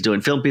afterwards if he's doing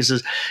film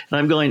pieces. And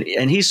I'm going,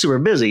 and he's super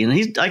busy.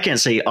 And I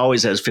can't say he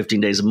always has 15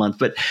 days a month,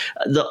 but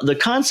the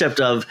concept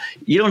of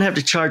you don't have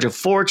to charge a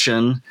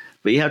fortune,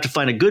 but you have to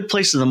find a good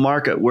place in the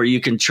market where you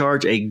can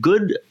charge a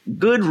good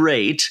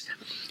rate,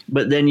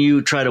 but then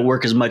you try to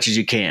work as much as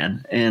you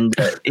can, and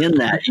in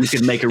that you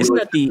can make a. Isn't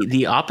that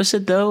the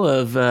opposite though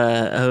of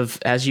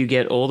as you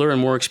get older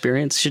and more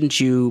experienced? Shouldn't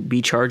you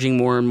be charging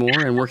more and more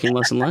and working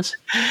less and less?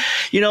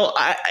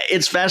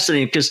 It's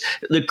fascinating because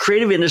the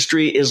creative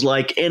industry is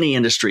like any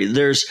industry.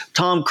 There's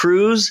Tom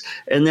Cruise,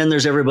 and then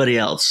there's everybody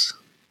else.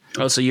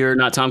 Oh, so you're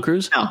not Tom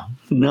Cruise?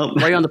 No.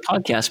 Why are you on the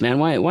podcast, man?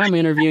 Why am I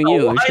interviewing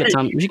you? We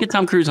should get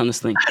Tom Cruise on this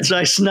thing. So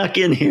I snuck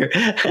in here.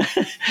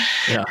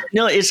 Yeah.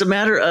 No, it's a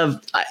matter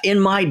of, in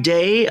my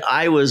day,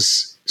 I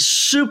was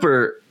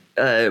super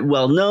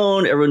well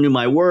known. Everyone knew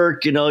my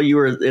work. You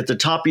were at the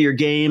top of your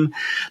game,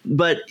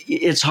 but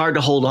it's hard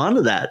to hold on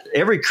to that.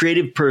 Every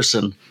creative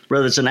person,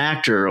 whether it's an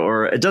actor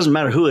or it doesn't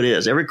matter who it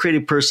is, every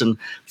creative person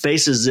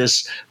faces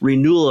this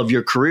renewal of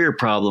your career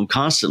problem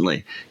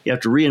constantly. You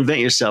have to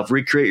reinvent yourself,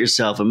 recreate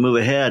yourself, and move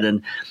ahead.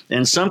 And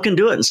some can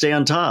do it and stay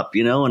on top,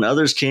 and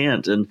others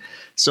can't. And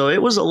so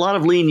it was a lot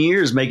of lean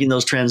years making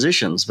those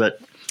transitions, but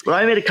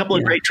I made a couple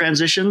of great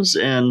transitions,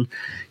 and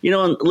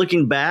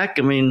looking back,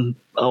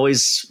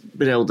 always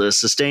been able to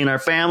sustain our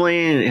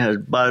family.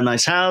 Had bought a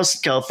nice house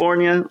in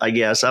California, I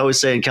guess. I always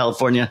say in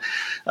California,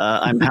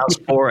 I'm house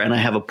poor and I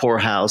have a poor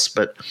house,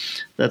 but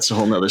that's a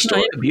whole nother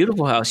story. You have a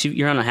beautiful house.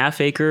 You're on a half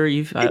acre.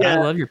 I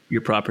love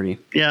your property.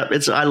 Yeah,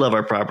 I love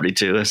our property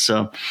too.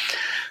 So.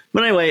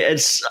 But anyway,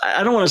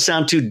 I don't want to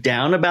sound too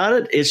down about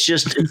it. It's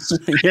just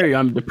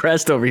I'm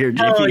depressed over here,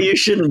 JP. Oh, you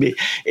shouldn't be.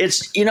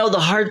 It's the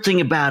hard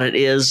thing about it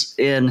is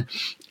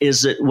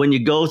that when you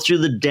go through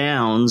the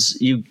downs,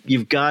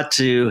 you've got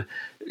to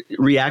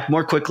react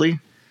more quickly,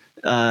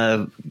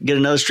 get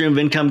another stream of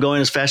income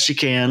going as fast as you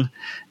can,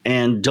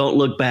 and don't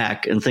look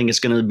back and think it's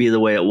going to be the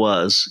way it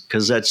was,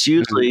 because that's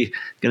usually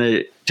going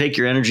to take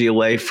your energy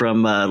away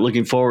from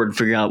looking forward and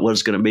figuring out what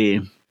it's going to be.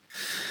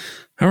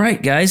 All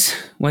right, guys.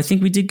 Well, I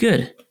think we did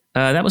good.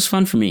 That was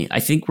fun for me.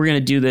 I think we're going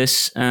to do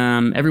this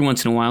every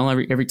once in a while.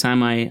 Every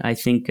time I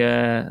think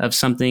of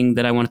something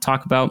that I want to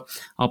talk about,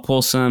 I'll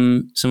pull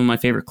some of my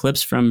favorite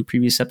clips from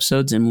previous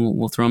episodes, and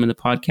we'll throw them in the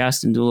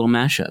podcast and do a little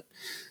mashup.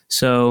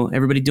 So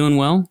everybody doing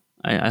well?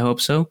 I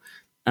hope so.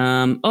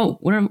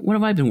 What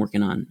have I been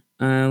working on?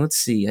 Let's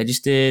see. I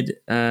just did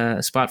a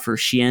spot for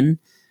Shein.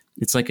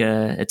 It's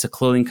a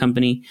clothing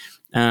company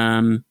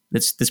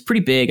that's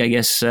pretty big, I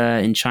guess,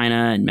 in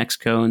China and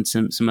Mexico and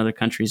some other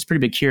countries. It's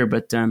pretty big here,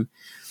 but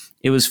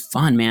it was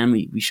fun, man.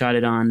 We shot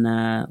it on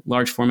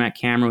large format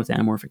camera with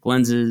anamorphic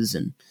lenses,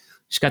 and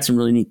just got some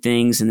really neat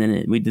things. And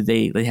then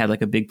they had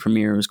like a big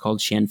premiere. It was called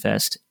Shein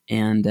Fest,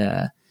 and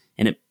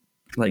it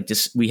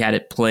we had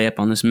it play up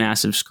on this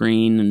massive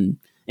screen. And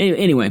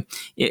anyway,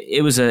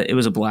 it was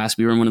a blast.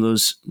 We were in one of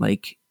those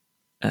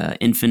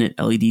infinite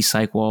LED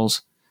cyc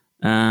walls.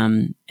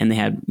 And they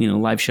had,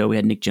 live show. We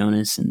had Nick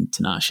Jonas and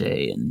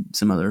Tinashe and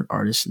some other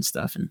artists and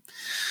stuff.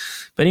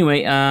 But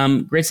anyway,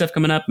 great stuff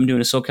coming up. I'm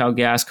doing a SoCal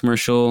Gas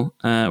commercial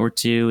or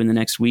two in the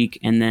next week,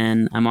 and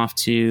then I'm off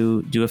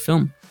to do a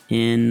film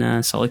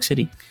in Salt Lake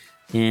City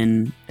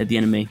at the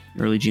end of May,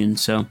 early June.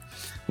 So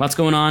lots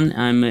going on.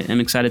 I'm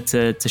excited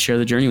to share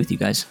the journey with you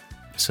guys.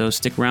 So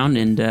stick around,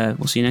 and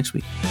we'll see you next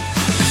week.